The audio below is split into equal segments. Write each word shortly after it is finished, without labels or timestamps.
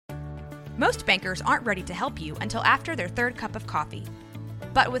Most bankers aren't ready to help you until after their third cup of coffee.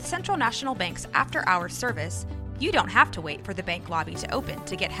 But with Central National Bank's after-hours service, you don't have to wait for the bank lobby to open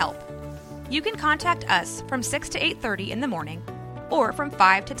to get help. You can contact us from 6 to 8:30 in the morning or from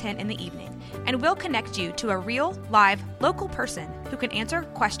 5 to 10 in the evening, and we'll connect you to a real, live, local person who can answer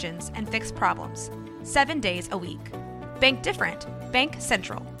questions and fix problems 7 days a week. Bank different. Bank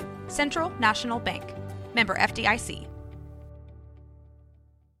Central. Central National Bank. Member FDIC.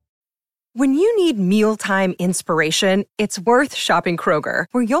 When you need mealtime inspiration, it's worth shopping Kroger,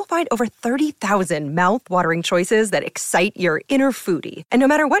 where you'll find over 30,000 mouth-watering choices that excite your inner foodie. And no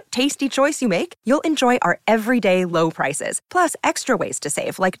matter what tasty choice you make, you'll enjoy our everyday low prices, plus extra ways to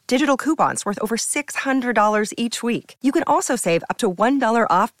save, like digital coupons worth over $600 each week. You can also save up to $1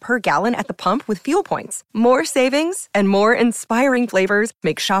 off per gallon at the pump with fuel points. More savings and more inspiring flavors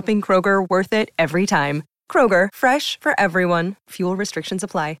make shopping Kroger worth it every time. Kroger, fresh for everyone. Fuel restrictions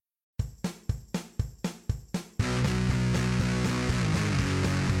apply.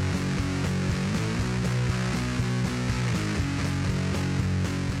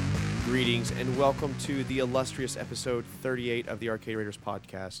 Greetings and welcome to the illustrious episode 38 of the Arcade Raiders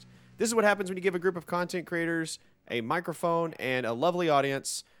podcast. This is what happens when you give a group of content creators a microphone and a lovely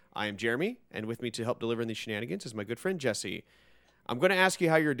audience. I am Jeremy, and with me to help deliver in these shenanigans is my good friend Jesse. I'm going to ask you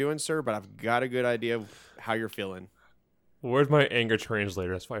how you're doing, sir, but I've got a good idea of how you're feeling. Where's my anger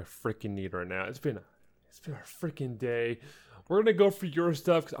translator? That's what I freaking need right now. It's been a freaking day. We're going to go for your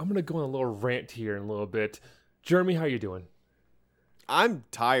stuff because I'm going to go on a little rant here in a little bit. Jeremy, how you doing? I'm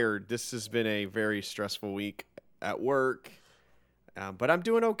tired. This has been a very stressful week at work, but I'm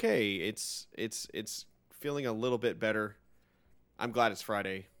doing okay. It's feeling a little bit better. I'm glad it's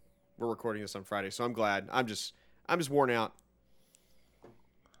Friday. We're recording this on Friday, so I'm glad. I'm just worn out.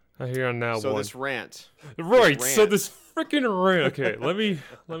 I hear on now. So one. this rant, right? This rant. So this freaking rant. Okay, let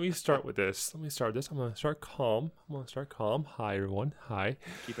me start with this. I'm gonna start calm. Hi everyone. Hi.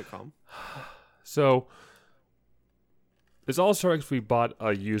 Keep it calm. So. This all started because we bought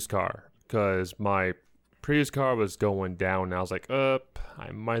a used car because my previous car was going down. And I was like, I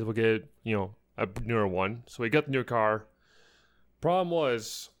might as well get, a newer one. So we got the new car. Problem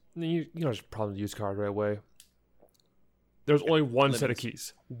was, there's a problem with used cars right away. There's only one set of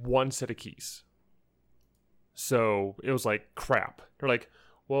keys. One set of keys. So it was like crap. They're like,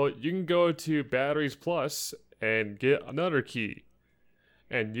 well, you can go to Batteries Plus and get another key.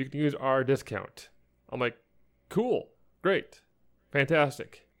 And you can use our discount. I'm like, cool. Great.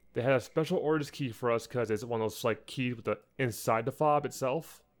 Fantastic. They had a special orders key for us because it's one of those like keys with the inside the fob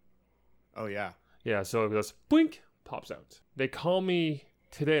itself. Oh, yeah. Yeah, so it goes blink, pops out. They call me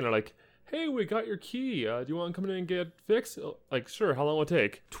today and they're like, hey, we got your key. Do you want to come in and get it fixed? Like, sure. How long will it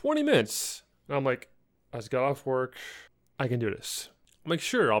take? 20 minutes. And I'm like, I just got off work. I can do this. I'm like,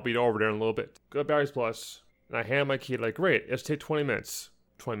 sure. I'll be over there in a little bit. Go to Batteries Plus. And I hand my key like, great. It'll take 20 minutes.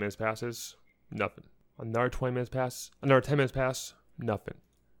 20 minutes passes. Nothing. Another 20 minutes pass. Another 10 minutes pass. Nothing.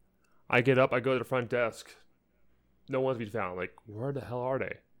 I get up. I go to the front desk. No one's to be found. Like, where the hell are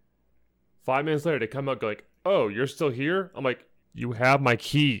they? 5 minutes later, they come out go like, oh, you're still here? I'm like, you have my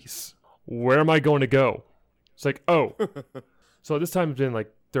keys. Where am I going to go? It's like, oh. So this time it's been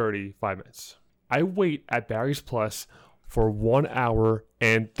like 35 minutes. I wait at Batteries Plus for 1 hour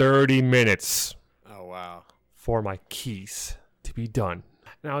and 30 minutes. Oh, wow. For my keys to be done.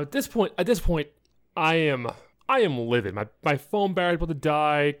 Now, at this point, I am livid. My phone battery's about to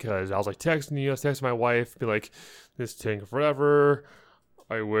die because I was like texting you. I was texting my wife, be like, this is taking forever.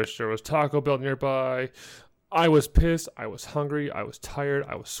 I wish there was Taco Bell nearby. I was pissed. I was hungry. I was tired.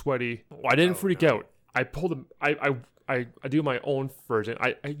 I was sweaty. I didn't freak out. I pulled them. I do my own version.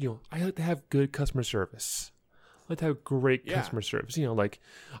 I like to have good customer service. I like to have great customer service. Like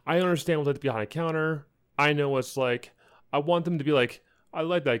I understand what's like behind a counter. I know what's like. I want them to be like, I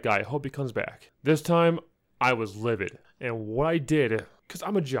like that guy. Hope he comes back. This time, I was livid. And what I did, because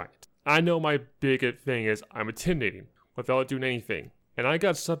I'm a giant, I know my big thing is I'm intimidating without doing anything. And I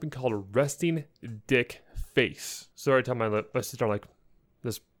got something called a resting dick face. So every time I sit down like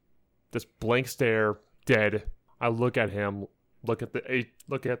this blank stare, dead, I look at him, look at the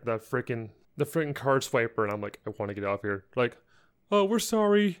freaking card swiper, and I'm like, I want to get out of here. Like, oh, we're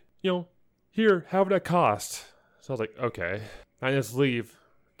sorry. Here, how would that cost? So I was like, okay. I just leave,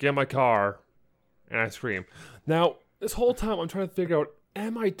 get in my car, and I scream. Now, this whole time I'm trying to figure out,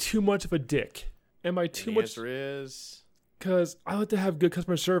 am I too much of a dick? Am I too much? The answer is... Because I like to have good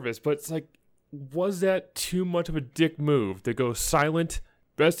customer service, but it's like, was that too much of a dick move to go silent,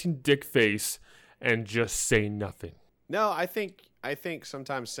 resting dick face, and just say nothing? No, I think I think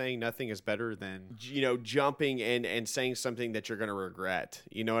sometimes saying nothing is better than, jumping and saying something that you're going to regret.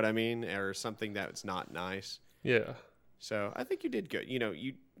 You know what I mean? Or something that's not nice. Yeah. So I think you did good. You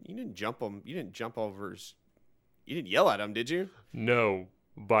didn't jump them. You didn't jump over. You didn't yell at them, did you? No,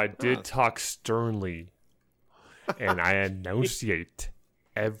 but I did talk sternly, and I enunciate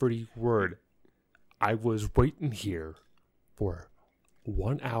every word. I was waiting here for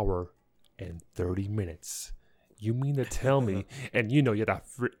 1 hour and 30 minutes. You mean to tell me, and you had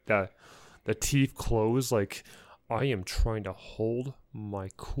the teeth closed, like, I am trying to hold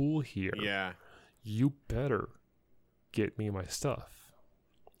my cool here. Yeah. You better get me my stuff.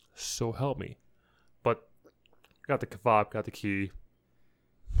 So help me. But got the kebab, got the key.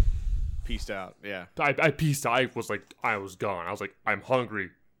 Peaced out. Yeah. I peaced out. I was gone. I was like, I'm hungry.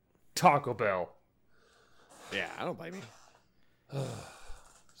 Taco Bell. Yeah, I don't blame you.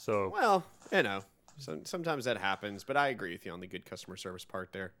 So. Well, sometimes that happens, but I agree with you on the good customer service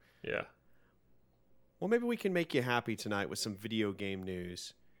part there. Yeah. Well, maybe we can make you happy tonight with some video game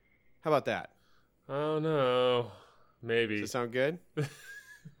news. How about that? Oh, no. Maybe. Does that sound good?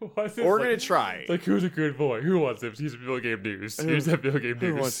 We're going to try. Like, who's a good boy? Who wants it? Here's video game news. Here's that video game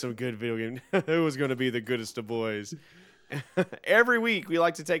news. Who wants some good video game? Who was going to be the goodest of boys? Every week, we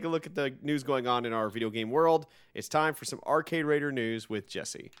like to take a look at the news going on in our video game world. It's time for some Arcade Raider news with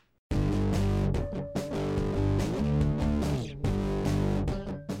Jesse.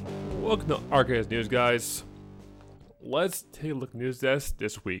 Welcome to Arcade News, guys. Let's take a look at news desk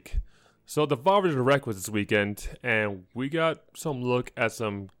this week. So the Devolver Direct was this weekend, and we got some look at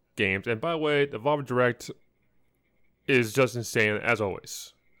some games. And by the way, the Devolver Direct is just insane, as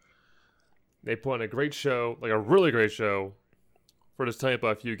always. They put on a great show, like a really great show, for just telling you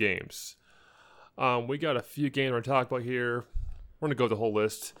about a few games. We got a few games we're going to talk about here. We're going to go with the whole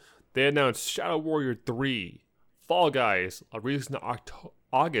list. They announced Shadow Warrior 3, Fall Guys, released on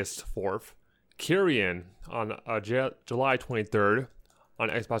August 4th, Kyrian on July 23rd on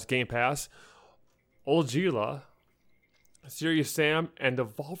Xbox Game Pass, Olgila, Serious Sam, and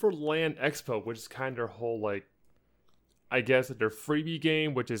Devolver Land Expo, which is kind of their whole, like, I guess their freebie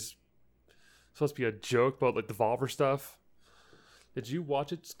game, which is supposed to be a joke about like Devolver stuff. Did you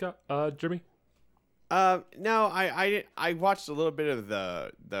watch it, Scott? Jeremy? No, I watched a little bit of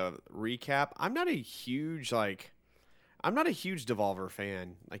the recap. I'm not a huge Devolver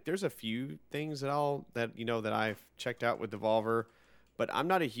fan. Like, there's a few things that I've checked out with Devolver, but I'm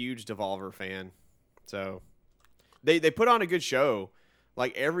not a huge Devolver fan. So they put on a good show.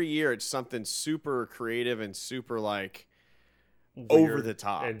 Like, every year it's something super creative and super like weird over the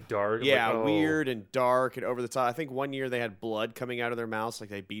top and dark. Yeah, weird and dark and over the top. I think one year they had blood coming out of their mouths, like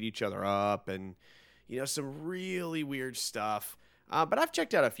they beat each other up, and some really weird stuff. But I've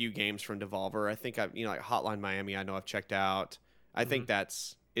checked out a few games from Devolver. I think like Hotline Miami. I know I've checked out. I think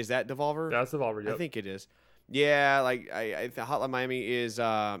is that Devolver? That's Devolver. Yep. I think it is. Yeah, like I Hotline Miami is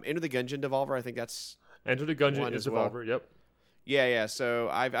Enter the Gungeon Devolver. I think that's Enter the Gungeon is Devolver. Well. Yep. Yeah. So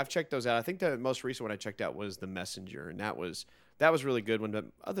I've checked those out. I think the most recent one I checked out was The Messenger, and that was really good one. But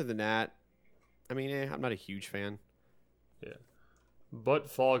other than that, I mean, I'm not a huge fan. Yeah. But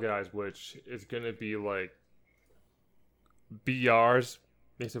Fall Guys, which is gonna be like BR's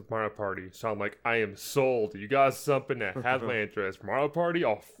mixed with Mario Party. So I'm like, I am sold. You got something that has my interest. Mario Party?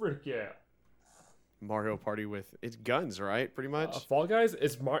 Oh, frick yeah. Mario Party with it's guns, right? Pretty much. Fall Guys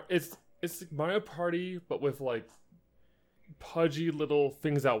it's Mario Party, but with like pudgy little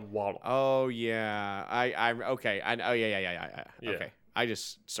things that waddle. Oh yeah, okay. Yeah. Okay, I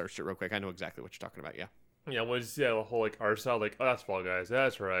just searched it real quick. I know exactly what you're talking about. Yeah. Yeah, when you see the whole like art style, like, oh, that's Fall Guys.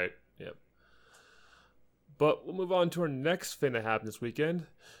 That's right. Yep. But we'll move on to our next thing that happened this weekend.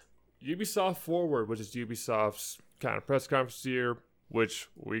 Ubisoft Forward, which is Ubisoft's kind of press conference here, which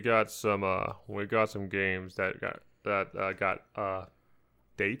we got some games that got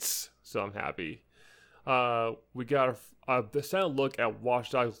dates, so I'm happy. We got a sound look at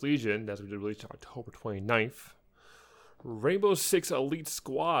Watch Dogs Legion, that's released on October 29th. Rainbow Six Elite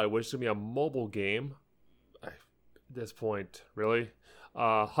Squad, which is going to be a mobile game. At this point, really.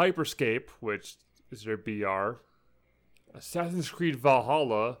 Hyperscape, which is their BR. Assassin's Creed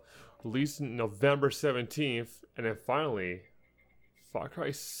Valhalla, released on November 17th. And then finally, Far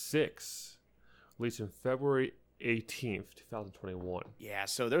Cry 6, released on February 18th, 2021. Yeah,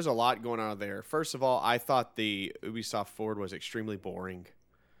 so there's a lot going on there. First of all, I thought the Ubisoft Forward was extremely boring.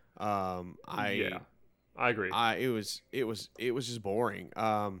 I agree. It was just boring.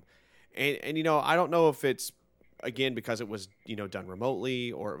 And I don't know if it's again because it was done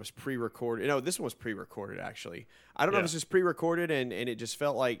remotely or it was pre-recorded. This one was pre-recorded actually. I don't know if it's just pre-recorded and it just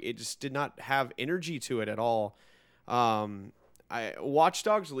felt like it just did not have energy to it at all. Watch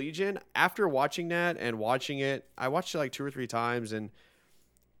Dogs Legion, after watching that and watching it, I watched it like 2 or 3 times, and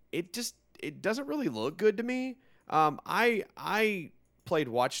it doesn't really look good to me. I played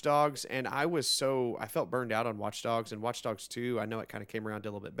Watch Dogs, and I felt burned out on Watch Dogs, and Watch Dogs 2, I know it kind of came around a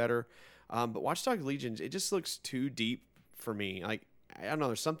little bit better. But Watch Dogs Legion, it just looks too deep for me. Like, I don't know,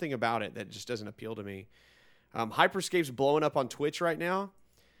 there's something about it that just doesn't appeal to me. Hyperscape's blowing up on Twitch right now.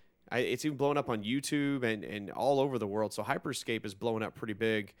 It's even blowing up on YouTube and all over the world. So Hyperscape is blowing up pretty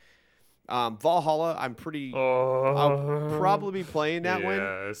big. Valhalla, I'll probably be playing that one.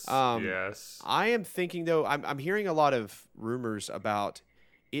 Yes. I am thinking, though, I'm hearing a lot of rumors about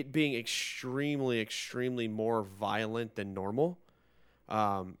it being extremely, extremely more violent than normal.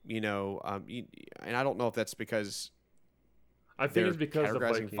 And I don't know if that's because I think it's because of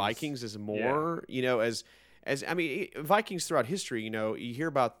categorizing Vikings is more, Vikings throughout history, you hear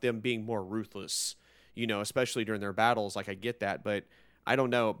about them being more ruthless, especially during their battles. Like, I get that, but I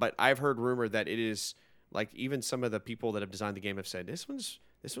don't know. But I've heard rumor that it is, like, even some of the people that have designed the game have said this one's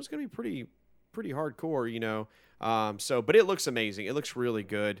going to be pretty hardcore, but it looks amazing. It looks really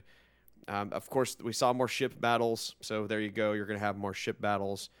good. Of course, we saw more ship battles, so there you go. You're going to have more ship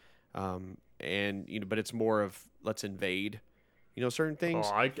battles, but it's more of let's invade, certain things.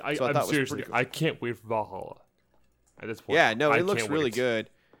 Oh, I'm seriously, cool. I can't wait for Valhalla at this point. Yeah, no, it looks really good.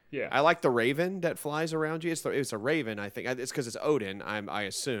 Yeah, I like the raven that flies around you. It's a raven, I think. It's because it's Odin, I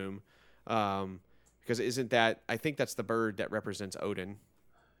assume, because isn't that? I think that's the bird that represents Odin,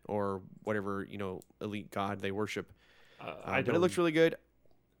 or whatever elite god they worship. But it looks really good.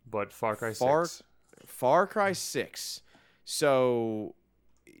 But Far Cry 6. Far Cry 6. So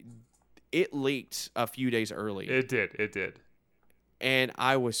it leaked a few days early. It did. And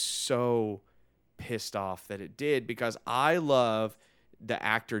I was so pissed off that it did, because I love the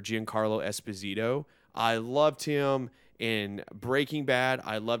actor Giancarlo Esposito. I loved him in Breaking Bad.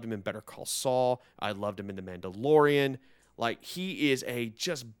 I loved him in Better Call Saul. I loved him in The Mandalorian. Like, he is a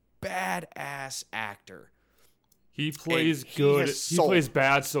just badass actor. He plays good. He plays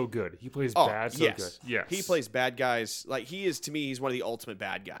bad so good. He plays bad so good. Yes. He plays bad guys. Like, he is, to me, he's one of the ultimate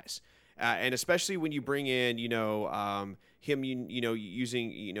bad guys. And especially when you bring in, him,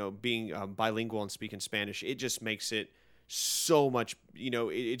 using, being bilingual and speaking Spanish, it just makes it so much,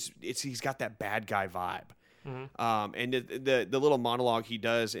 he's got that bad guy vibe. Mm-hmm. And the little monologue he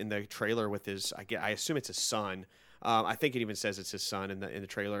does in the trailer with I assume it's his son. I think it even says it's his son in the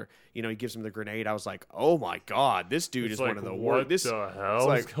trailer. He gives him the grenade. I was like, oh my God, this dude is one of the worst. What the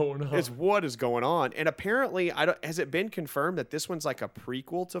hell is going on? It's what is going on. And apparently, has it been confirmed that this one's like a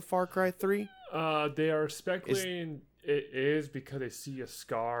prequel to Far Cry 3? They are speculating it is, because they see a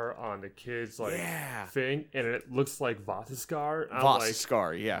scar on the kid's thing, and it looks like Voss's scar. Voss's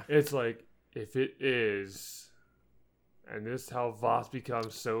scar, yeah. It's like, if it is, and this is how Voss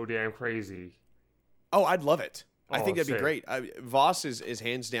becomes so damn crazy. Oh, I'd love it. I think that'd be great. Voss is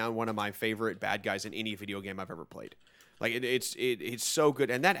hands down one of my favorite bad guys in any video game I've ever played. Like, it's so good.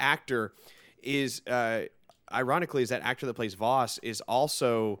 And that actor is, ironically, that actor that plays Voss is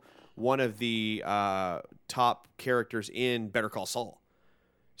also one of the top characters in Better Call Saul.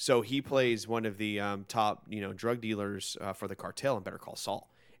 So he plays one of the top, drug dealers for the cartel in Better Call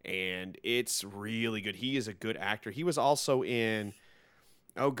Saul. And it's really good. He is a good actor. He was also in,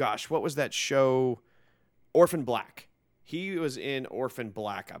 what was that show? Orphan Black. He was in Orphan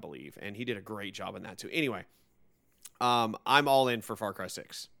Black, I believe, and he did a great job in that too. Anyway, I'm all in for Far Cry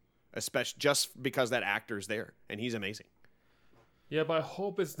 6, especially just because that actor's there, and he's amazing. Yeah, but I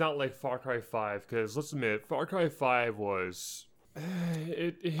hope it's not like Far Cry 5, because let's admit, Far Cry 5 was...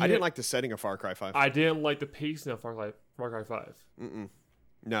 I didn't like the setting of Far Cry 5. I didn't like the pacing of Far Cry 5.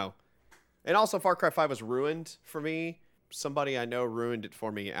 No. And also, Far Cry 5 was ruined for me. Somebody I know ruined it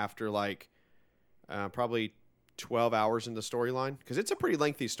for me after, probably 12 hours in the storyline, because it's a pretty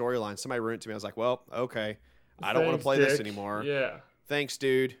lengthy storyline. Somebody ruined it to me. I was like, well, okay, I don't want to play this anymore. Yeah. Thanks,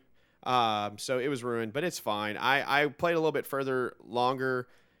 dude. So it was ruined, but it's fine. I played a little bit further longer,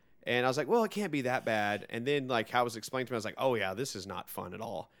 and I was like, well, it can't be that bad. And then, how it was explained to me, I was like, oh yeah, this is not fun at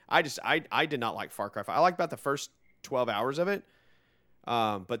all. I did not like Far Cry 5. I liked about the first 12 hours of it,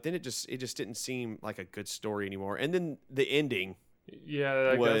 but then it just didn't seem like a good story anymore. And then the ending.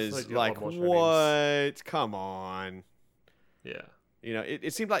 Yeah, was like, what? Come on. Yeah.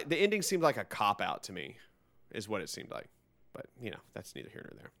 It seemed like the ending seemed like a cop-out to me, is what it seemed like. But, that's neither here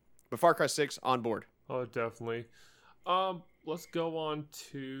nor there. But Far Cry 6, on board. Oh, definitely. Let's go on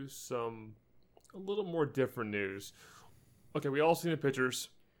to a little more different news. Okay, we all seen the pictures.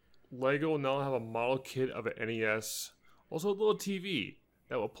 LEGO will now have a model kit of an NES. Also a little TV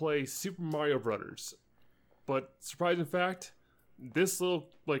that will play Super Mario Brothers. But, surprising fact... this little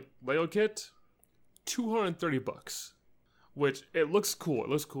like Lego kit, $230, which it looks cool. It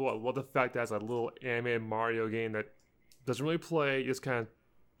looks cool. I love the fact that it's a little animated Mario game that doesn't really play. You just kind of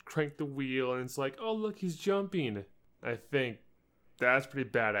crank the wheel and it's like, oh look, he's jumping. I think that's pretty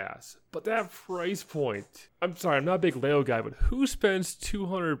badass. But that price point, I'm sorry, I'm not a big Lego guy, but who spends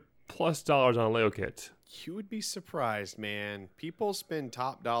 $200+ on a Lego kit? You would be surprised, man. People spend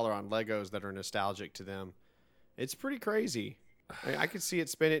top dollar on Legos that are nostalgic to them. It's pretty crazy. I could see it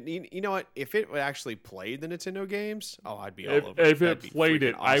spending. You know what? If it actually played the Nintendo games, I'd be all over it. If it played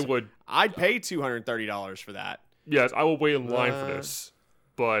it, awesome. I would. I'd pay $230 for that. Yes, I will wait in line for this.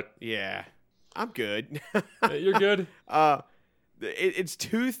 But yeah, I'm good. You're good. It's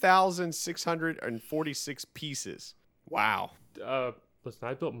 2,646 pieces. Wow. Listen,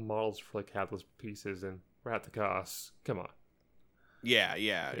 I built models for like half those pieces and for half the cost. Come on. Yeah.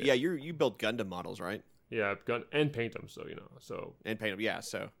 You build Gundam models, right? Yeah, and paint them. So and paint them. Yeah.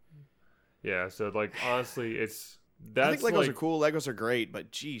 So like honestly, I think Legos are cool. Legos are great,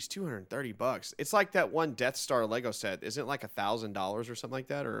 but geez, $230. It's like that one Death Star Lego set. Isn't it like $1,000 or something like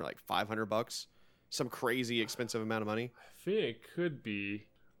that, or like $500? Some crazy expensive amount of money. I think it could be.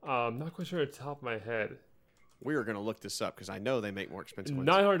 Not quite sure at the top of my head. We are gonna look this up because I know they make more expensive ones.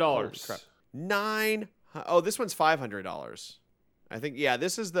 $900. Oh, this one's $500. I think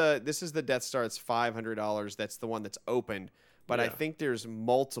this is the Death Star. It's $500. That's the one that's opened. But I think there's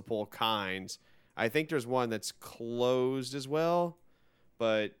multiple kinds. I think there's one that's closed as well.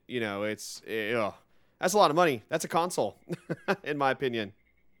 But that's a lot of money. That's a console, in my opinion.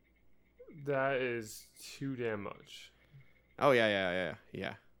 That is too damn much. Oh yeah.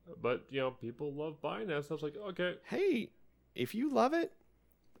 But people love buying that stuff. Like, okay, hey, if you love it,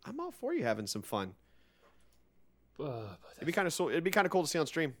 I'm all for you having some fun. It'd be kind of cool to see on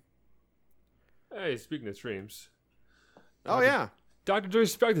stream. Hey, speaking of streams. Yeah. Dr.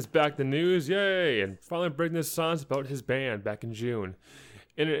 Disrespect is back in the news, yay! And finally breaking his silence about his ban back in June.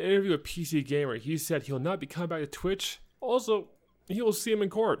 In an interview with PC Gamer, he said he'll not be coming back to Twitch. Also, he will see him in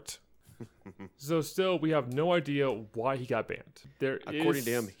court. So still, we have no idea why he got banned. According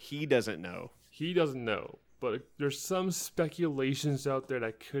to him, he doesn't know. He doesn't know. But there's some speculations out there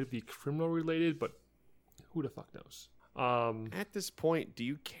that could be criminal related, but who the fuck knows? At this point, do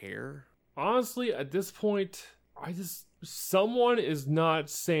you care? Honestly, at this point, someone is not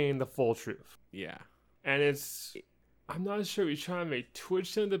saying the full truth. Yeah. And I'm not sure if he's trying to make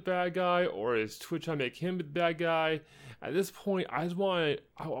Twitch him the bad guy or is Twitch trying to make him the bad guy. At this point, I want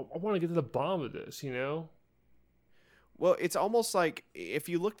to get to the bottom of this, Well, it's almost like if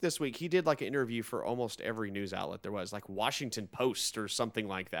you look this week, he did like an interview for almost every news outlet there was, like Washington Post or something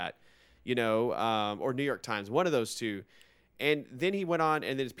like that, or New York Times, one of those two. And then he went on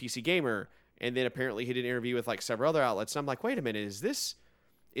and then it's PC Gamer. And then apparently he did an interview with like several other outlets. And I'm like, wait a minute, is this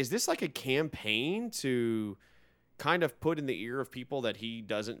like a campaign to kind of put in the ear of people that he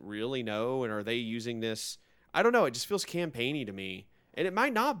doesn't really know? And are they using this? I don't know. It just feels campaigny to me. And it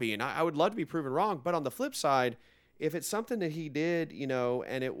might not be. And I would love to be proven wrong. But on the flip side, if it's something that he did,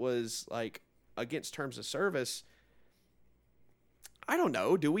 and it was like against terms of service, I don't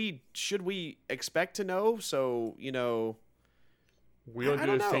know. Should we expect to know? So, we don't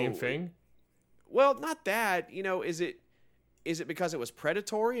do the same thing? Well, not that. Is it because it was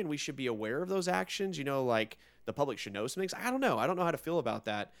predatory and we should be aware of those actions? Like the public should know some things. I don't know. I don't know how to feel about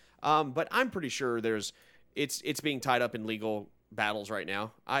that. But I'm pretty sure it's being tied up in legal battles right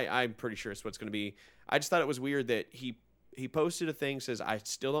now. I'm pretty sure it's what's going to be. I just thought it was weird that he posted a thing, says, I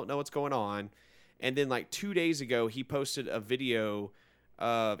still don't know what's going on. And then like 2 days ago, he posted a video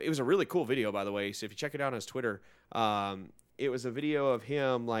it was a really cool video, by the way. So if you check it out on his Twitter, it was a video of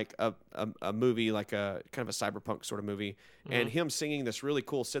him, like a movie, like a kind of a cyberpunk sort of movie, and him singing this really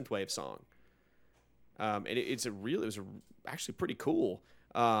cool synthwave song. And it was actually pretty cool.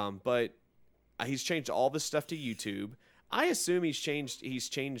 But he's changed all this stuff to YouTube. I assume he's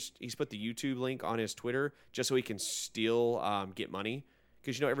put the YouTube link on his Twitter just so he can still get money.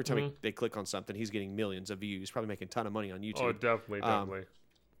 Because, every time they click on something, he's getting millions of views. Probably making a ton of money on YouTube. Oh, definitely.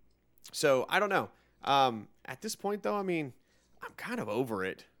 So, I don't know. At this point, though, I mean, I'm kind of over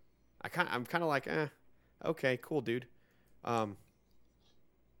it. I'm kind of like, okay, cool, dude.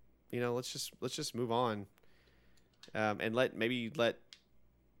 Let's just move on. And maybe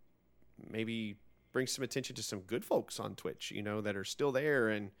bring some attention to some good folks on Twitch, that are still there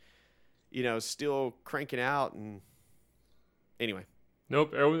and, still cranking out. And anyway.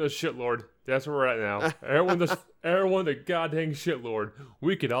 Nope, everyone's a shitlord. That's where we're at now. Everyone the goddamn shitlord.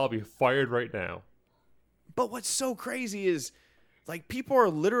 We could all be fired right now. But what's so crazy is Like, people are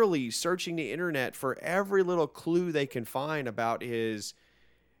literally searching the internet for every little clue they can find about this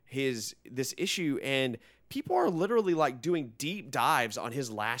issue, and people are literally like doing deep dives on his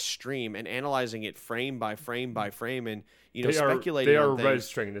last stream and analyzing it frame by frame by frame, and speculating. They are on things. red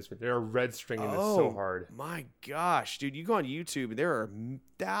stringing this. They are red stringing this so hard. My gosh, dude! You go on YouTube, and there are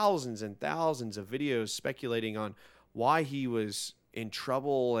thousands and thousands of videos speculating on why he was in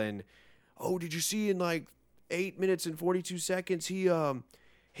trouble, and did you see in like 8 minutes and 42 seconds he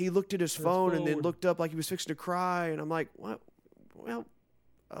looked at his phone and then looked up like he was fixing to cry, and I'm like, what? Well,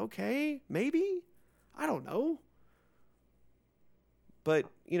 okay, maybe. I don't know. But,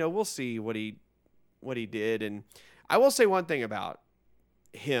 we'll see what he did. And I will say one thing about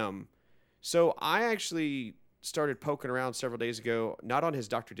him. So I actually started poking around several days ago, not on his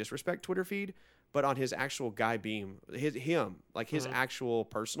Dr. Disrespect Twitter feed, but on his actual Guy Beam, his actual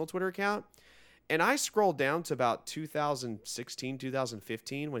personal Twitter account. And I scrolled down to about 2016,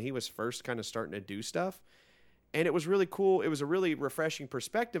 2015, when he was first kind of starting to do stuff. And it was really cool. It was a really refreshing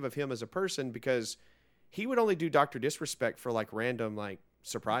perspective of him as a person, because he would only do Dr. Disrespect for like random like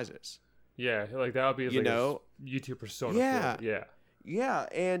surprises. Yeah, like that would be his YouTube persona. Yeah. Yeah,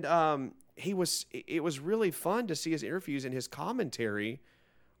 and it was really fun to see his interviews and his commentary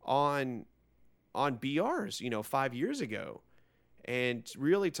on BRs, 5 years ago, and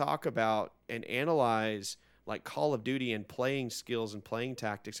really talk about and analyze like Call of Duty and playing skills and playing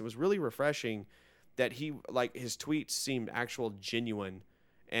tactics. It was really refreshing that his tweets seemed actual genuine,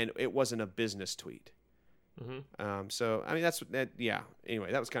 and it wasn't a business tweet. Mm-hmm. So I mean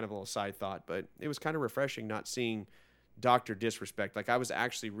anyway, that was kind of a little side thought, but it was kind of refreshing not seeing Dr. Disrespect. Like, I was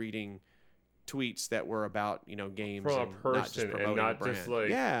actually reading tweets that were about games from a person, not just promoting and not the brand. just like,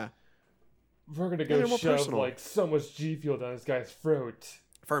 we're gonna go shove personal. Like so much G Fuel down this guy's throat.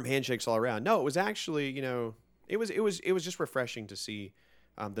 Firm handshakes all around. No, it was actually it was just refreshing to see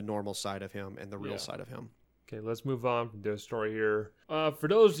the normal side of him and the real side of him. Okay, let's move on from this story here. For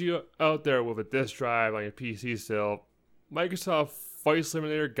those of you out there with a disk drive on your PC still, Microsoft Flight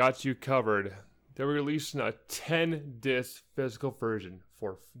Simulator got you covered. They were releasing a 10-disc physical version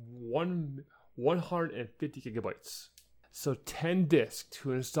for 150 gigabytes. So 10 discs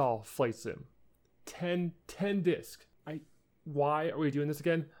to install Flight Sim. 10 discs. Why are we doing this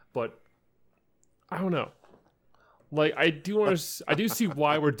again? But I don't know. Like, I do see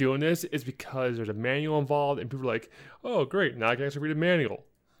why we're doing this. Is because there's a manual involved, and people are like, "Oh, great! Now I can actually read a manual."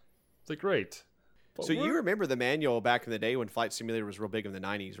 It's like, great. But so you remember the manual back in the day when Flight Simulator was real big in the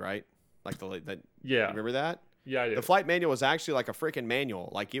 '90s, right? Like yeah. You remember that? Yeah, I do. The flight manual was actually like a freaking manual.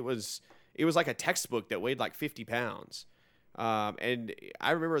 Like, it was like a textbook that weighed like 50 pounds. And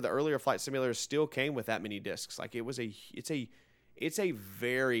I remember the earlier Flight Simulators still came with that many discs. Like, it's a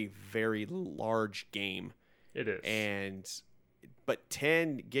very, very large game. It is. But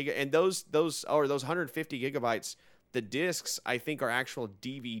 10 gig, and those 150 gigabytes, the discs I think are actual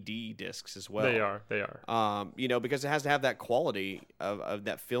DVD discs as well. They are. Because it has to have that quality of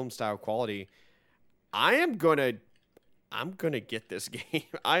that film style quality. I'm gonna get this game.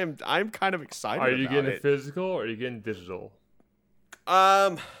 I'm kind of excited. Are you about getting it. Physical or are you getting digital?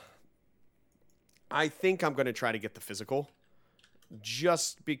 I think I'm gonna try to get the physical,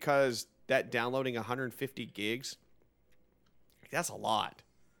 just because that downloading 150 gigs, that's a lot.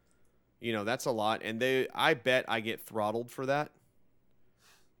 That's a lot, and I bet I get throttled for that.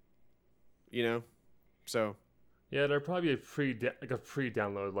 So. Yeah, there'll probably be a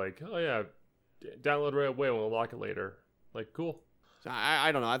pre-download, like, oh yeah, download right away, we'll unlock it later. Like, cool.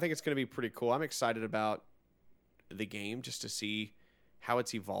 I don't know. I think it's going to be pretty cool. I'm excited about the game just to see how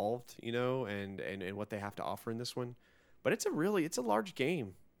it's evolved, and what they have to offer in this one. But it's a large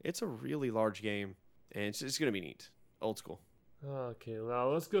game. It's a really large game, and it's going to be neat. Old school. Okay,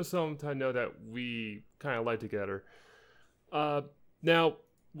 well, let's go sometime I know that we kind of like together. Now,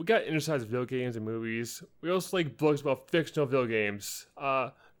 we got insights of video games and movies. We also like books about fictional video games.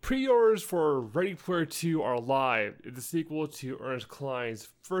 Pre-orders for Ready Player 2 are live. It's the sequel to Ernest Cline's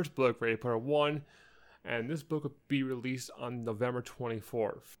first book, Ready Player 1, and this book will be released on November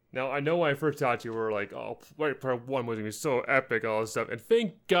 24th. Now, I know when I first talked to you, we were like, oh, Ready Player 1 was going to be so epic, all this stuff, and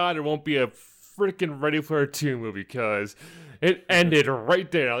thank God there won't be a freaking Ready Player 2 movie, because it ended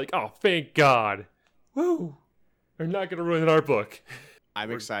right there. Like, oh, thank God. Woo! They're not going to ruin our book.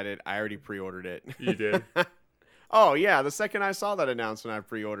 I'm excited. I already pre-ordered it. You did? Oh, yeah. The second I saw that announcement, I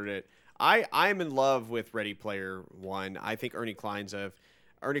pre-ordered it. I'm in love with Ready Player 1. I think Ernie Klein is a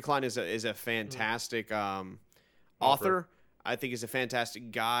fantastic author. I think he's a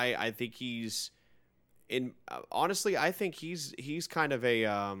fantastic guy. I think honestly, I think he's kind of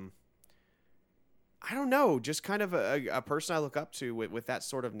a I don't know, just kind of a person I look up to with that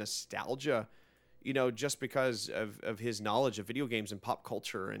sort of nostalgia, just because of his knowledge of video games and pop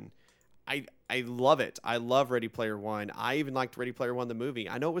culture. And I love it. I love Ready Player One. I even liked Ready Player One, the movie.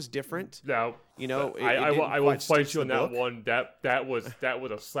 I know it was different. Now, I will fight you on that one. That was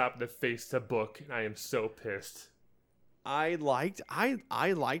a slap in the face to book, and I am so pissed. I liked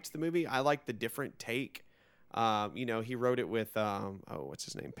the movie. I liked the different take. He wrote it with what's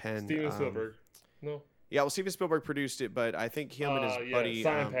his name? Steven Spielberg. No. Yeah, well, Steven Spielberg produced it, but I think him and his buddy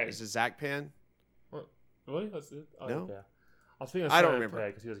is it Zach Penn? What? Really? That's it? Oh, No. Yeah. I was thinking I don't remember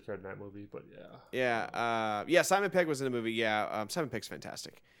because he was a character in that movie, but yeah. Yeah. Simon Pegg was in the movie. Yeah. Simon Pegg's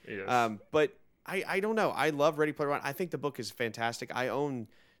fantastic. Yes. But I don't know. I love Ready Player One. I think the book is fantastic. I own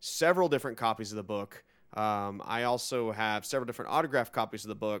several different copies of the book. I also have several different autographed copies of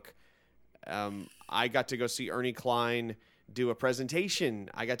the book. I got to go see Ernie Klein do a presentation.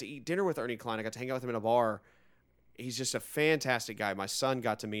 I got to eat dinner with Ernie Klein. I got to hang out with him in a bar. He's just a fantastic guy. My son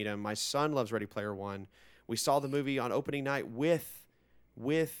got to meet him. My son loves Ready Player One. We saw the movie on opening night with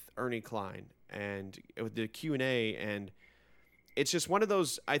Ernie Klein and with the Q&A, and it's just one of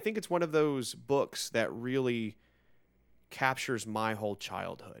those. I think it's one of those books that really captures my whole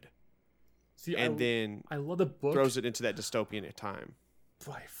childhood. See, then I love the book. Throws it into that dystopian time.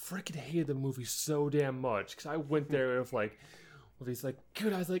 But I freaking hated the movie so damn much because I went there with he's like,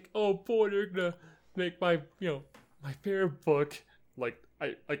 good. I was like, oh boy, you're gonna make my my favorite book.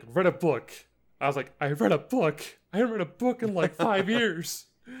 I read a book. I was like, I read a book. I haven't read a book in 5 years.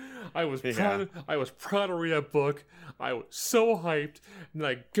 I was proud. I was proud to read a book. I was so hyped. And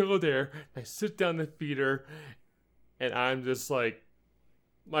I go there. And I sit down in the theater, and I'm just like,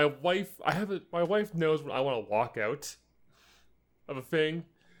 my wife. My wife knows when I want to walk out of a thing.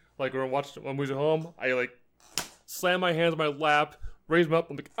 Like when I'm watching when we're at home, I slam my hands on my lap, raise them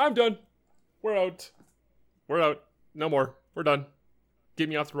up. I'm like, I'm done. We're out. We're out. No more. We're done. Get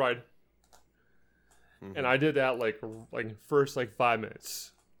me off the ride. Mm-hmm. And I did that first 5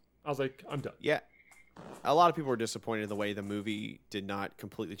 minutes. I was like, I'm done. Yeah. A lot of people were disappointed in the way the movie did not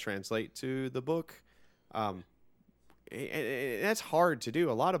completely translate to the book. And that's hard to do.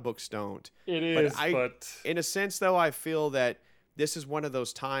 A lot of books don't. It is, but in a sense, though, I feel that this is one of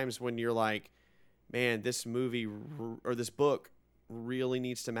those times when you're like, man, this movie or this book really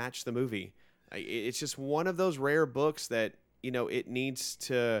needs to match the movie. It's just one of those rare books that, it needs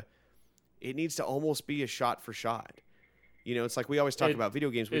to almost be a shot for shot. It's like we always talk about video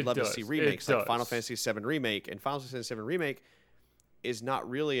games. We'd love to see remakes, like Final Fantasy VII Remake. And Final Fantasy VII Remake is not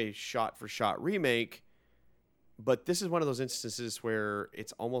really a shot for shot remake, but this is one of those instances where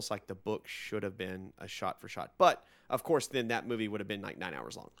it's almost like the book should have been a shot for shot. But of course, then that movie would have been 9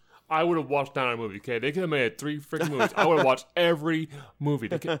 hours long. I would have watched that movie. Okay, they could have made 3 freaking movies. I would have watched every movie.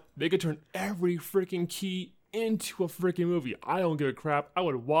 They could turn every freaking key into a freaking movie. I don't give a crap. I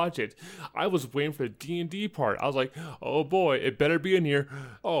would watch it. I was waiting for the D&D part. I was like, oh boy, it better be in here.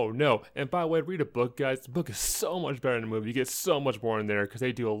 Oh no. And by the way, read a book, guys. The book is so much better than the movie. You get so much more in there because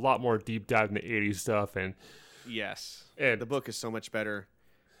they do a lot more deep dive in the 80s stuff. And yes, and the book is so much better.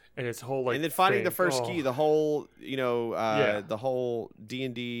 And it's whole and then finding the first key, the whole the whole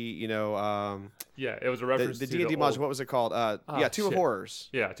D&D, yeah, it was a reference the to D&D module. What was it called? Tomb of Horrors.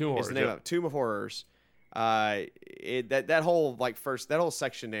 Yeah, Tomb of Horrors. Is the name of it. Tomb of Horrors. That whole that whole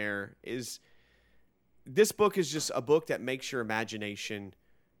section there is. This book is just a book that makes your imagination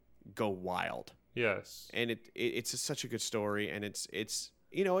go wild. Yes, and it's such a good story, and it's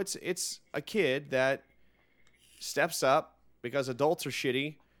a kid that steps up because adults are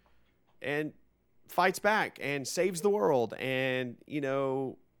shitty, and fights back and saves the world, and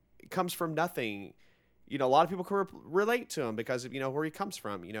it comes from nothing. A lot of people can relate to him because of where he comes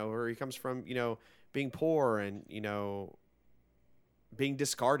from. Where he comes from. Being poor and being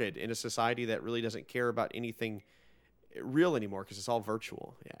discarded in a society that really doesn't care about anything real anymore because it's all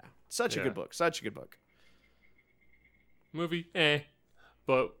virtual. Yeah, such a good book. Such a good book. Movie,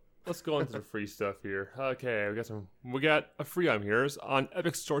 but let's go on to the free stuff here. Okay, we got a free item here. It's on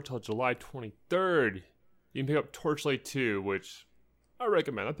Epic Store till July 23rd. You can pick up Torchlight 2, which I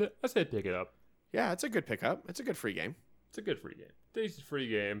recommend. I say pick it up. Yeah, it's a good pickup. It's a good free game. It's a good free game. Decent free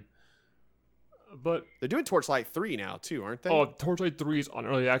game. But they're doing Torchlight 3 now too, aren't they? Oh, Torchlight 3 is on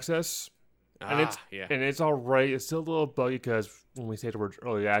early access. And it's all right. It's still a little buggy because when we say the word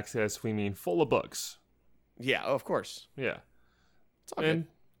early access, we mean full of bugs. Yeah, of course. Yeah. It's all good.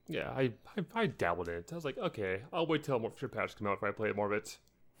 Yeah, I dabbled in it. I was like, okay, I'll wait till more future patches come out if I play more of it.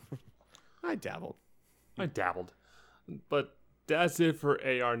 I dabbled. But that's it for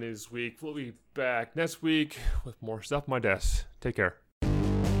AR News Week. We'll be back next week with more stuff on my desk. Take care.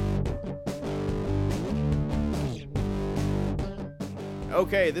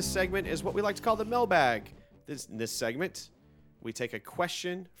 Okay, this segment is what we like to call the mailbag. In this segment, we take a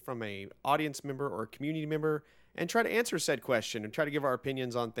question from a audience member or a community member and try to answer said question and try to give our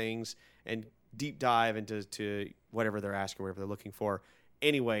opinions on things and deep dive into whatever they're asking, whatever they're looking for.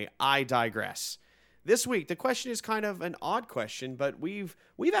 Anyway, I digress. This week, the question is kind of an odd question, but we've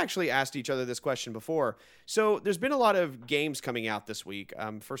actually asked each other this question before. So there's been a lot of games coming out this week.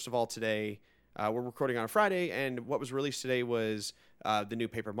 First of all, today, we're recording on a Friday, and what was released today was the new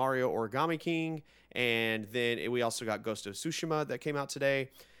Paper Mario Origami King, and then we also got Ghost of Tsushima that came out today.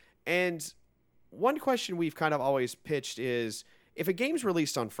 And one question we've kind of always pitched is, if a game's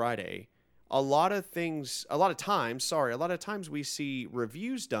released on Friday, a lot of times we see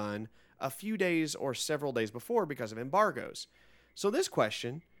reviews done a few days or several days before because of embargoes. So this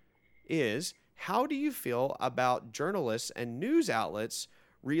question is, how do you feel about journalists and news outlets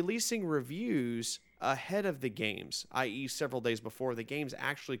releasing reviews ahead of the games, i.e. several days before the games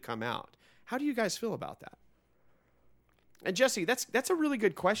actually come out? How do you guys feel about that? And Jesse, that's a really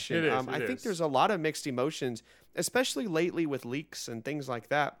good question. I think there's a lot of mixed emotions, especially lately with leaks and things like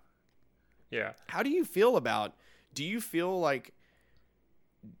that. Yeah. How do you feel do you feel like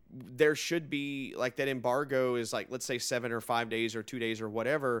there should be, like, that embargo is, like, let's say 7 or 5 days or 2 days or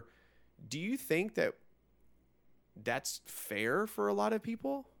whatever? Do you think that that's fair for a lot of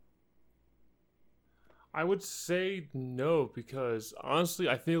people? I would say no, because honestly,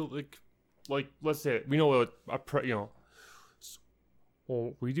 I feel like let's say we know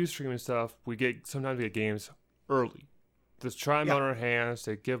when we do streaming stuff, sometimes we get games early. Just try them on our hands,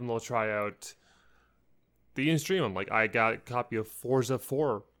 to give them a little tryout. They didn't stream them. Like, I got a copy of Forza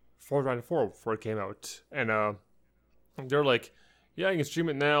 4 before it came out, and they're like, yeah, you can stream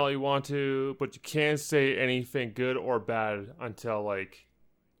it now if you want to, but you can't say anything good or bad until, like,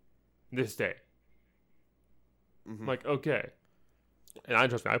 this day. I'm like, okay. And I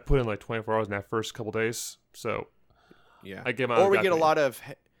put in like 24 hours in that first couple days, so yeah. I give my or we get a lot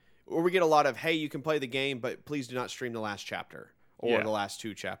of, hey, you can play the game, but please do not stream the last chapter or the last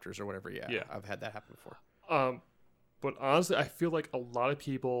 2 chapters or whatever. Yeah, I've had that happen before. But honestly, I feel like a lot of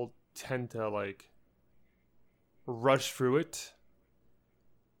people tend to, like, rush through it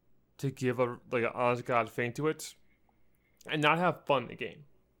to give an honest God thing to it and not have fun in the game.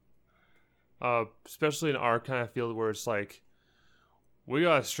 Especially in our kind of field where it's like, we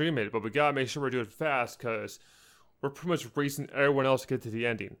gotta stream it, but we gotta make sure we're doing it fast because we're pretty much racing everyone else to get to the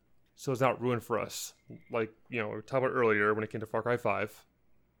ending, so it's not ruined for us. Like, we were talking about earlier when it came to Far Cry 5.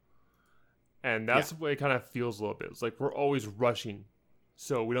 And that's the way it kind of feels a little bit. It's like we're always rushing,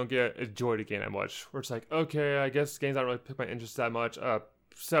 so we don't get enjoyed the game that much. Where it's like, okay, I guess games don't really pick my interest that much.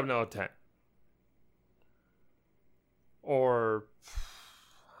 7 out of 10. Or,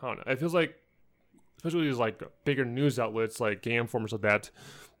 I don't know. It feels like, especially these, like, bigger news outlets like Game Informer or that,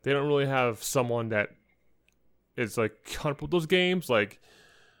 they don't really have someone that is, like, comfortable with those games. Like,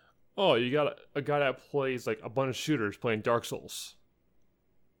 oh, you got a guy that plays, like, a bunch of shooters playing Dark Souls.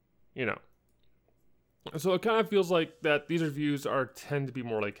 So it kind of feels like that these reviews tend to be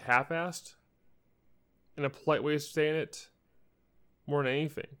more, like, half-assed, in a polite way of saying it, more than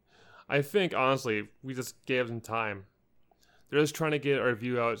anything. I think, honestly, we just gave them time. They're just trying to get a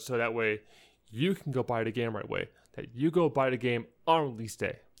review out so that way you can go buy the game right away. That you go buy the game on release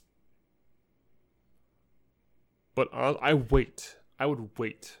day. But I would wait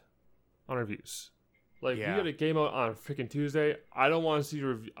on reviews. Like, we got a game out on freaking Tuesday. I don't want to see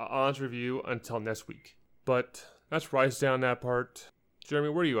an honest review until next week. But that's where I stand on that part. Jeremy,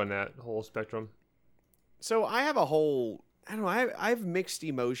 where are you on that whole spectrum? So I have I have mixed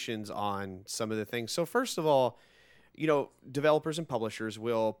emotions on some of the things. So first of all, developers and publishers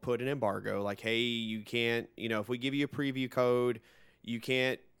will put an embargo, like, hey, you can't, if we give you a preview code, you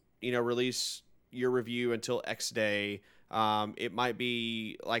can't, release your review until X day. It might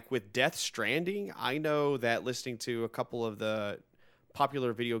be like with Death Stranding. I know that listening to a couple of the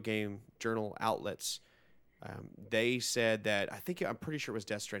popular video game journal outlets, they said that, I'm pretty sure it was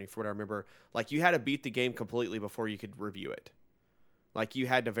Death Stranding, for what I remember, like, you had to beat the game completely before you could review it. Like, you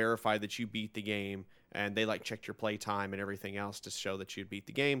had to verify that you beat the game, and they, like, checked your play time and everything else to show that you'd beat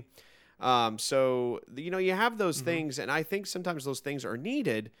the game. So, you have those things, and I think sometimes those things are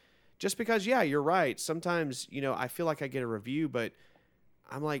needed just because, you're right. Sometimes, I feel like I get a review, but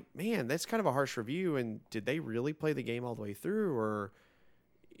I'm like, man, that's kind of a harsh review, and did they really play the game all the way through,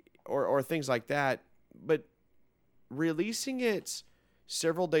 or things like that? But releasing it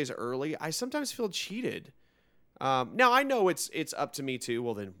several days early, I sometimes feel cheated. Now, I know it's up to me too.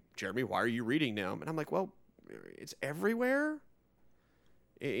 Well, then, Jeremy, why are you reading them? And I'm like, well, it's everywhere.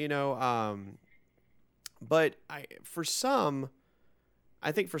 But for some,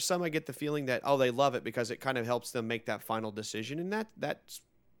 I think for some, I get the feeling that, oh, they love it because it kind of helps them make that final decision. And that's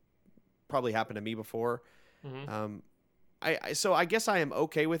probably happened to me before. Mm-hmm. So I guess I am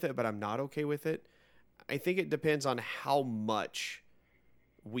okay with it, but I'm not okay with it. I think it depends on how much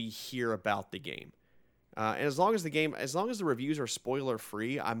we hear about the game. And as long as the reviews are spoiler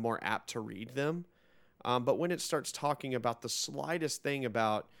free, I'm more apt to read them. But when it starts talking about the slightest thing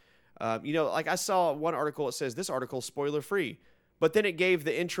about, like I saw one article, it says this article is spoiler free, but then it gave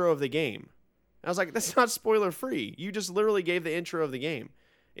the intro of the game. And I was like, that's not spoiler free. You just literally gave the intro of the game.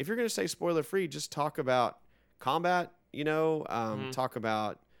 If you're going to say spoiler free, just talk about combat, talk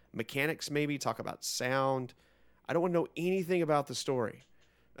about mechanics, maybe talk about sound. I don't want to know anything about the story.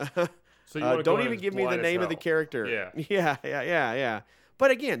 So you don't even give me the name of the character. Yeah. Yeah.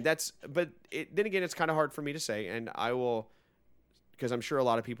 But again, then again, it's kind of hard for me to say, and I will, because I'm sure a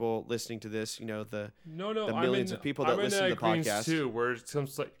lot of people listening to this, the millions of people that listen to the podcast too, where it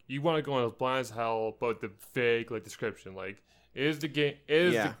comes like you want to go on as blind as hell, but the vague description, is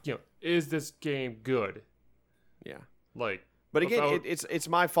this game good? Yeah. But again, it's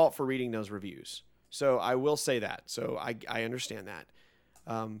my fault for reading those reviews, so I will say that. So I understand that.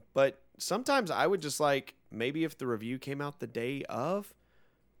 But sometimes I would just maybe if the review came out the day of,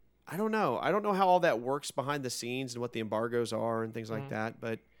 I don't know how all that works behind the scenes and what the embargoes are and things like that.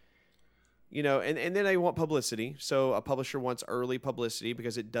 But, and then they want publicity. So a publisher wants early publicity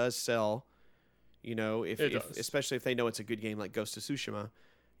because it does sell, especially if they know it's a good game like Ghost of Tsushima,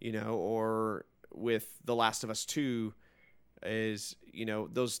 or with The Last of Us 2 is,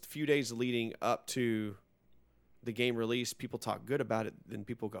 those few days leading up to the game release, people talk good about it, then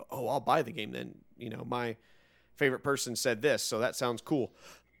people go, oh, I'll buy the game then. My favorite person said this, so that sounds cool.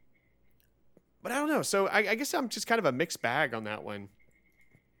 But I don't know. So I guess I'm just kind of a mixed bag on that one.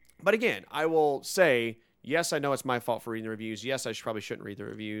 But again, I will say, yes, I know it's my fault for reading the reviews. Yes, I probably shouldn't read the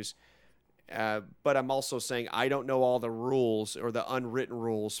reviews. But I'm also saying I don't know all the rules or the unwritten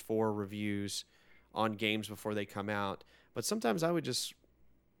rules for reviews on games before they come out. But sometimes I would just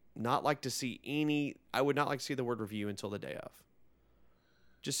not like to see I would not like to see the word review until the day of.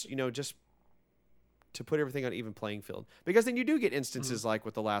 Just to put everything on even playing field. Because then you do get instances like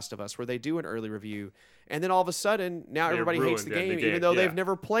with The Last of Us where they do an early review and then all of a sudden now everybody hates the game even though they've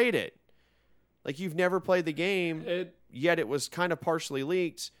never played it. Like you've never played the game, yet it was kind of partially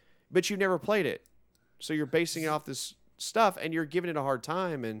leaked, but you've never played it. So you're basing it off this stuff and you're giving it a hard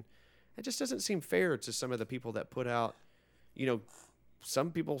time, and it just doesn't seem fair to some of the people that put out,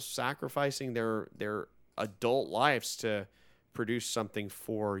 some people sacrificing their adult lives to produce something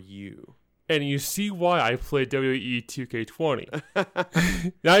for you. And you see why I played WWE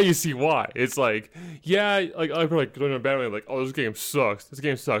 2K20. Now you see why. It's I'm going to battle oh, this game sucks. This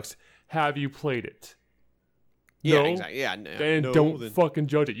game sucks. Have you played it? Yeah, no? Exactly. Yeah, no. Then don't fucking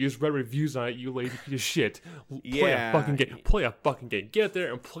judge it. You just read reviews on it, you lazy piece of shit. Play a fucking game. Play a fucking game. Get out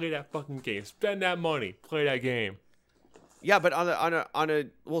there and play that fucking game. Spend that money. Play that game. Yeah, but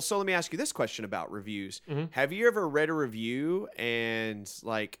so let me ask you this question about reviews. Mm-hmm. Have you ever read a review and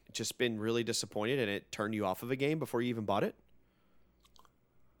just been really disappointed and it turned you off of a game before you even bought it?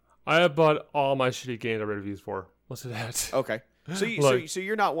 I have bought all my shitty games I read reviews for. What's that? Okay. So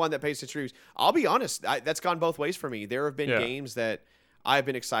you're not one that pays attention to reviews. I'll be honest, that's gone both ways for me. There have been games that I've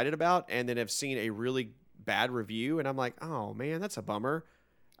been excited about and then have seen a really bad review and I'm like, oh man, that's a bummer.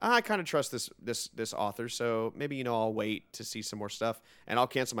 I kind of trust this author, so maybe I'll wait to see some more stuff and I'll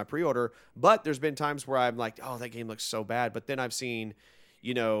cancel my pre-order. But there's been times where I'm like, oh, that game looks so bad. But then I've seen,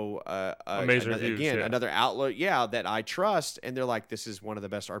 amazing reviews, another outlet, that I trust, and they're like, this is one of the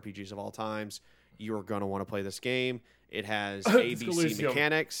best RPGs of all times. You're gonna want to play this game. It has ABC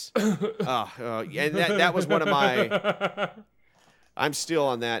mechanics. And that was one of my. I'm still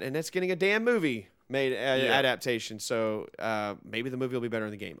on that, and it's getting a damn movie made adaptation, so maybe the movie will be better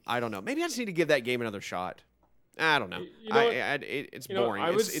in the game. I don't know. Maybe I just need to give that game another shot. I don't know. It's boring.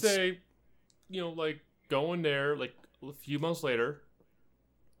 I would say, go in there a few months later,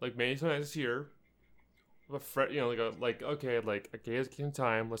 maybe sometime this year, okay, it's getting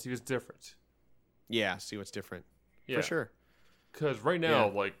time. Let's see what's different. Yeah, see what's different. Yeah. For sure. Because right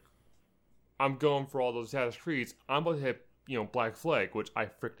now, I'm going for all those Assassin's Creeds. I'm about to hit, Black Flag, which I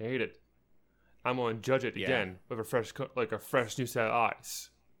freaking hated. I'm going to judge it again with a fresh new set of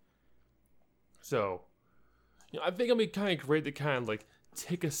eyes. So, I think it'll be kind of great to kind of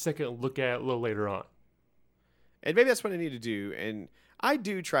take a second look at it a little later on. And maybe that's what I need to do. And I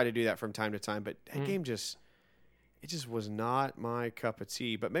do try to do that from time to time, but that game just was not my cup of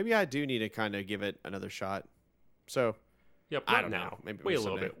tea. But maybe I do need to kind of give it another shot. So, yeah, I don't know. Maybe wait a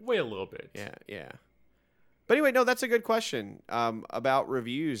little bit. Yeah. But anyway, no, that's a good question about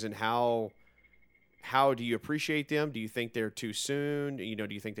reviews and how do you appreciate them? Do you think they're too soon? Do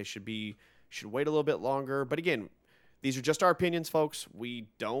you think they should wait a little bit longer? But again, these are just our opinions, folks. We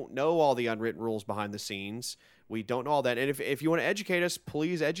don't know all the unwritten rules behind the scenes. We don't know all that. And if you want to educate us,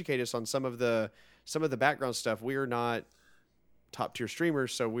 please educate us on some of the background stuff. We are not top tier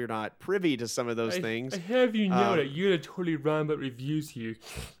streamers, so we're not privy to some of those things. I have you know that you're totally wrong about reviews here.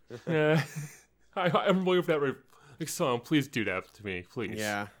 I'm waiting for that. Song, please do that to me, please.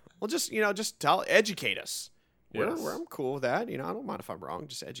 Yeah. Well, just educate us. Yes. I'm cool with that. I don't mind if I'm wrong.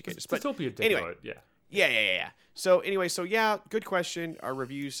 Just educate us. But don't be a dick anyway, about it. Yeah. So anyway, good question. Are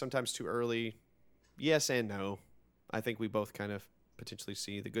reviews sometimes too early? Yes and no. I think we both kind of potentially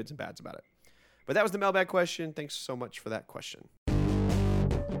see the goods and bads about it. But that was the mailbag question. Thanks so much for that question.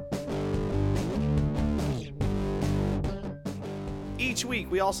 Each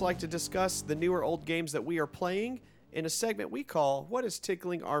week, we also like to discuss the new or old games that we are playing in a segment we call What is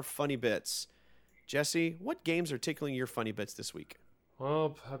Tickling Our Funny Bits? Jesse, what games are tickling your funny bits this week?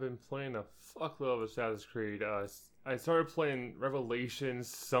 Well, I've been playing a fuckload of Assassin's Creed. I started playing Revelations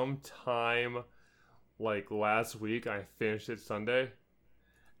sometime last week. I finished it Sunday.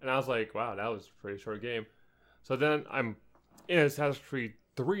 And I was like, wow, that was a pretty short game. So then I'm in Assassin's Creed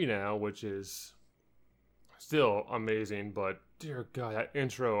 3 now, which is still amazing, but dear God, that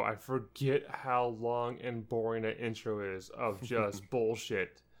intro, I forget how long and boring that intro is of just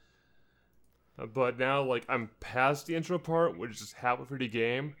bullshit. But now, I'm past the intro part, which is just halfway through the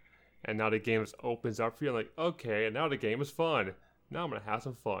game, and now the game just opens up for you. I'm like, okay, and now the game is fun. Now I'm going to have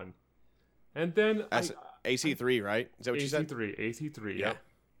some fun. And then... AC3, right? Is that what you said? AC3, yeah.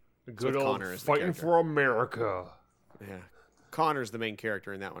 Good old Connor fighting for America. Yeah. Connor's the main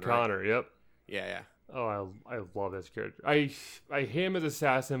character in that one, Connor, right? Yep. Yeah. Oh, I love this character. I hate him as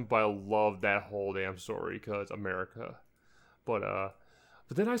assassin, but I love that whole damn story because America. But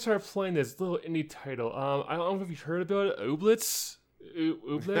then I started playing this little indie title. I don't know if you've heard about it. Ooblets?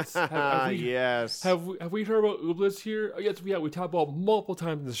 Ooblets? Yes. Have we heard about Ooblets here? Oh, yes, we talked about multiple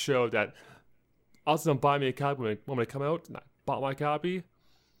times in the show that I was going to buy me a copy when it come out, and I bought my copy.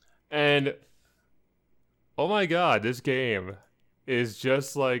 And, oh my God, this game is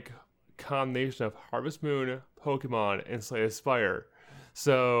just like a combination of Harvest Moon, Pokemon, and Slay the Spire.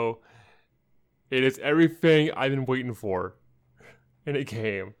 So, it is everything I've been waiting for in a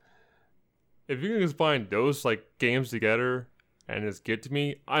game. If you can just find those games together and just get to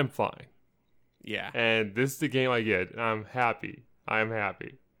me, I'm fine. Yeah. And this is the game I get, and I'm happy. I'm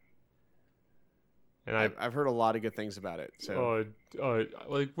happy. And I've heard a lot of good things about it. So,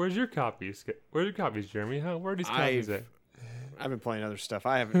 where's your copies? Where's your copies, Jeremy? Where are these copies at? I've been playing other stuff.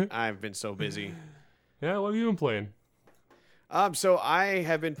 I've been so busy. Yeah, what have you been playing? So I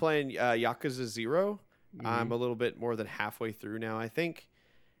have been playing Yakuza 0. Mm-hmm. I'm a little bit more than halfway through now, I think.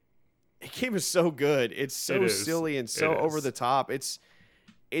 The game is so good. It's so silly and so over the top. It's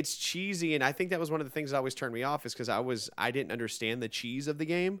cheesy, and I think that was one of the things that always turned me off is because I didn't understand the cheese of the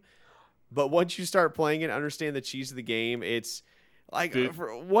game. But once you start playing it, understand the cheese of the game, it's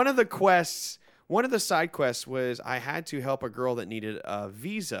for one of the side quests was I had to help a girl that needed a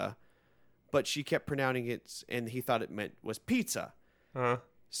visa, but she kept pronouncing it, and he thought it was pizza. Uh-huh.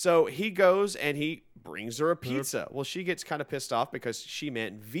 So he goes and he brings her a pizza. Well, she gets kind of pissed off because she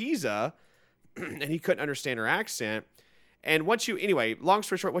meant visa, and he couldn't understand her accent. And long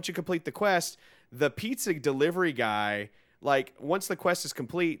story short, once you complete the quest, the pizza delivery guy, once the quest is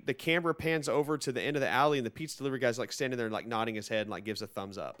complete, the camera pans over to the end of the alley, and the pizza delivery guy's standing there and nodding his head and gives a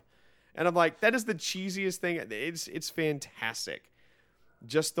thumbs up. And I'm like, that is the cheesiest thing. It's fantastic.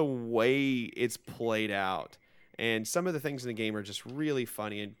 Just the way it's played out. And some of the things in the game are just really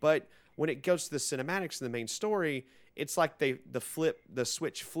funny. But when it goes to the cinematics and the main story, it's like the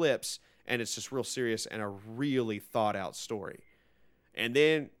switch flips, and it's just real serious and a really thought out story. And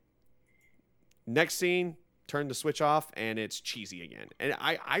then next scene, turn the switch off, and it's cheesy again. And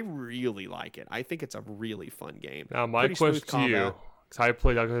I really like it. I think it's a really fun game. Now, my question to you, because I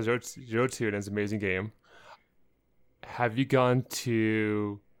played Yakuza 0 2, and it's an amazing game. Have you gone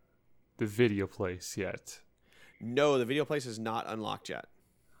to the video place yet? No, the video place is not unlocked yet.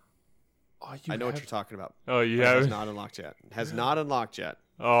 Oh, I know what you're talking about. Oh, you have? have? It has not unlocked yet. It has not unlocked yet.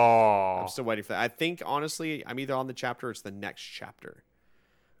 Oh. I'm still waiting for that. I think, honestly, I'm either on the chapter or it's the next chapter.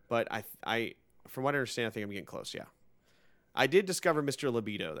 But I from what I understand, I think I'm getting close, yeah. I did discover Mr.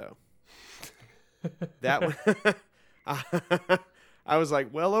 Libido, though. That one... I was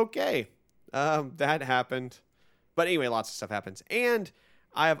like, well, okay. That happened. But anyway, lots of stuff happens. And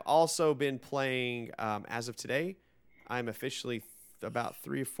I have also been playing, as of today, I'm officially about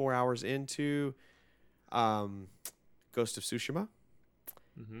 3 or 4 hours into Ghost of Tsushima.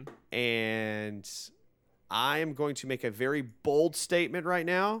 Mm-hmm. And I am going to make a very bold statement right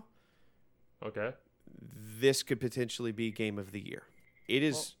now. Okay. This could potentially be Game of the Year. It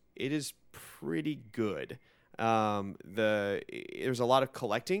is pretty good. There's a lot of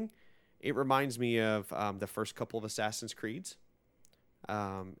collecting. It reminds me of the first couple of Assassin's Creeds.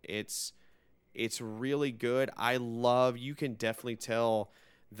 It's really good. You can definitely tell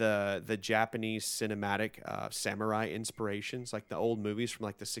the Japanese cinematic samurai inspirations, like the old movies from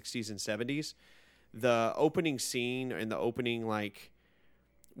like the 60s and 70s. The opening scene and the opening, like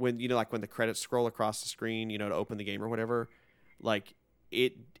when when the credits scroll across the screen, to open the game or whatever, like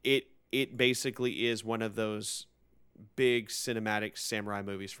it basically is one of those big cinematic samurai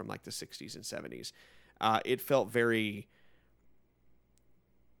movies from like the 60s and 70s. It felt very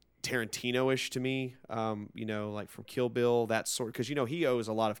Tarantino-ish to me, like from Kill Bill, that sort, because he owes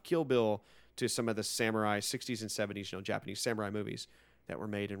a lot of Kill Bill to some of the samurai 60s and 70s, Japanese samurai movies that were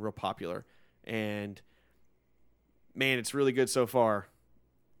made and real popular. And man, it's really good so far.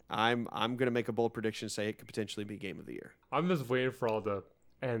 I'm gonna make a bold prediction, say it could potentially be Game of the Year. I'm just waiting for all the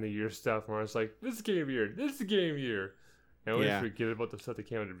end of the year stuff where it's like, this is Game of the Year, this is Game of the Year. And we forget about the stuff that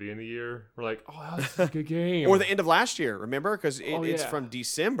came out at the beginning of the year. We're like, oh, that's a good game. Or the end of last year, remember? Because it's from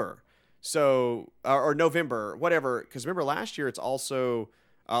December. So, or November, whatever. Because remember last year, it's also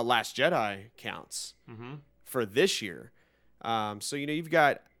Last Jedi counts for this year. So, you've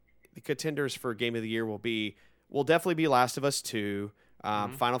got the contenders for Game of the Year will definitely be Last of Us 2,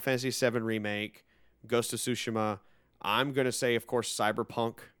 Final Fantasy VII Remake, Ghost of Tsushima. I'm going to say, of course,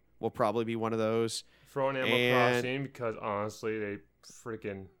 Cyberpunk will probably be one of those. Throwing Animal Crossing, because honestly, they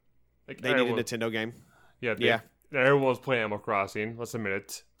freaking... They need a Nintendo game. Yeah. Everyone's playing Animal Crossing. Let's admit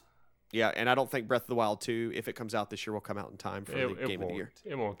it. Yeah, and I don't think Breath of the Wild 2, if it comes out this year, will come out in time for the Game of the Year.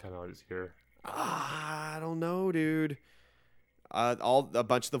 It won't come out this year. I don't know, dude. A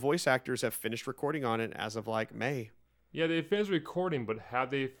bunch of the voice actors have finished recording on it as of like May. Yeah, they finished recording, but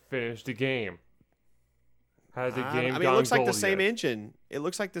have they finished the game? Has the game it looks like the same engine. It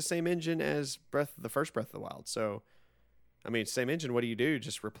looks like the same engine as the first Breath of the Wild. So, same engine. What do you do?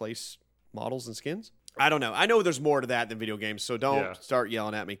 Just replace models and skins? I don't know. I know there's more to that than video games, so don't start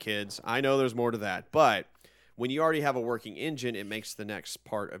yelling at me, kids. I know there's more to that. But when you already have a working engine, it makes the next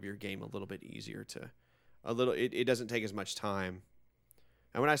part of your game a little bit easier it doesn't take as much time.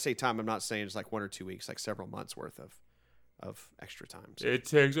 And when I say time, I'm not saying it's like 1 or 2 weeks, like several months worth of extra time. So. It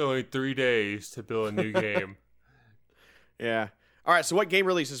takes only 3 days to build a new game. Yeah. All right. So what game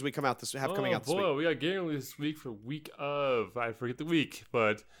releases we coming out this week? We got game release this week for week of, I forget the week,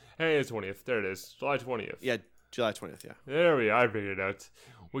 but hey, it's 20th. There it is. July 20th. Yeah. July 20th. Yeah. There we are. I figured it out.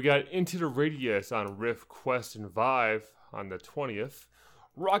 We got Into the Radius on Rift, Quest, and Vive on the 20th.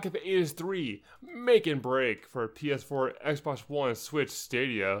 Rocket Aces 3, Make and Break for PS4, Xbox One, Switch,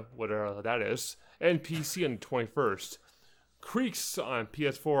 Stadia, whatever that is, and PC on the 21st. Creeks on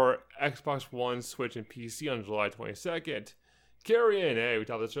PS4, Xbox One, Switch, and PC on July 22nd. Carrion, we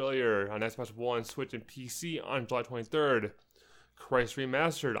talked this earlier, on Xbox One, Switch, and PC on July 23rd. Christ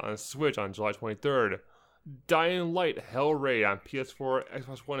Remastered on Switch on July 23rd. Dying Light Hellraid on PS4,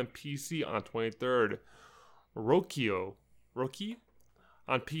 Xbox One, and PC on 23rd. Roki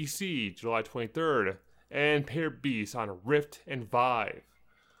on PC, July 23rd. And Pair Beast on Rift and Vive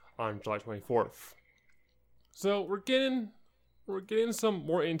on July 24th. So we're getting some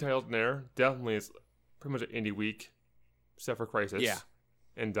more indie titles in there. Definitely, it's pretty much an indie week, except for Crysis. Yeah.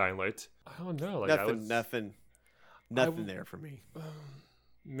 And Dying Light. I don't know. Nothing there for me.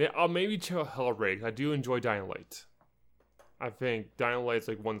 I'll maybe check out Hellraid. I do enjoy Dying Light. I think Dying Light's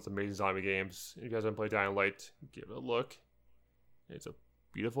like one of the amazing zombie games. If you guys haven't played Dying Light, give it a look. It's a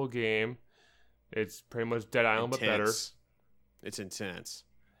beautiful game. It's pretty much Dead Island, but better. It's intense.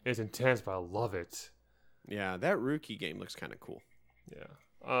 It's intense, but I love it. Yeah, that Rookie game looks kind of cool. Yeah.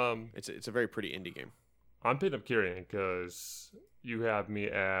 It's a very pretty indie game. I'm picking up Kyrian because you have me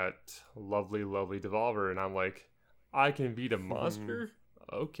at lovely, lovely Devolver, and I'm like, I can beat a monster?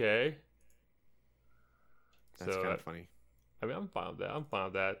 Okay. That's kind of funny. I'm fine with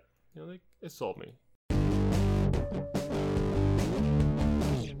that. It sold me.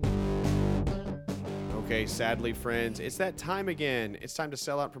 Okay, sadly, friends, it's that time again. It's time to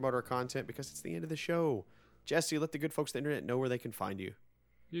sell out and promote our content because it's the end of the show. Jesse, let the good folks on the internet know where they can find you.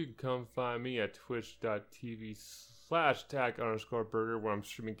 You can come find me at twitch.tv/tack_burger where I'm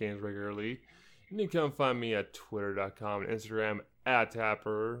streaming games regularly. You can come find me at twitter.com and Instagram at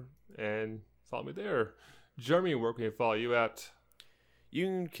Tapper and follow me there. Jeremy, where can we follow you at?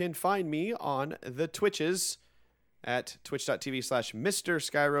 You can find me on the Twitches at twitch.tv/Mr.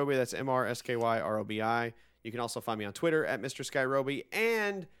 Skyroby. That's MrSkyRobi. You can also find me on Twitter at Mr. Skyroby.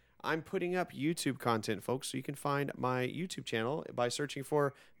 And I'm putting up YouTube content, folks, so you can find my YouTube channel by searching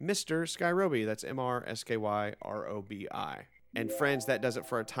for Mr. Skyroby. That's MrSkyRobi. And friends, that does it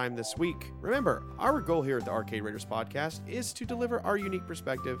for our time this week. Remember, our goal here at the Arcade Raiders podcast is to deliver our unique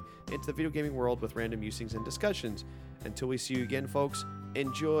perspective into the video gaming world with random musings and discussions. Until we see you again, folks,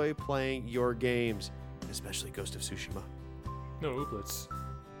 enjoy playing your games, especially Ghost of Tsushima. No ooblets.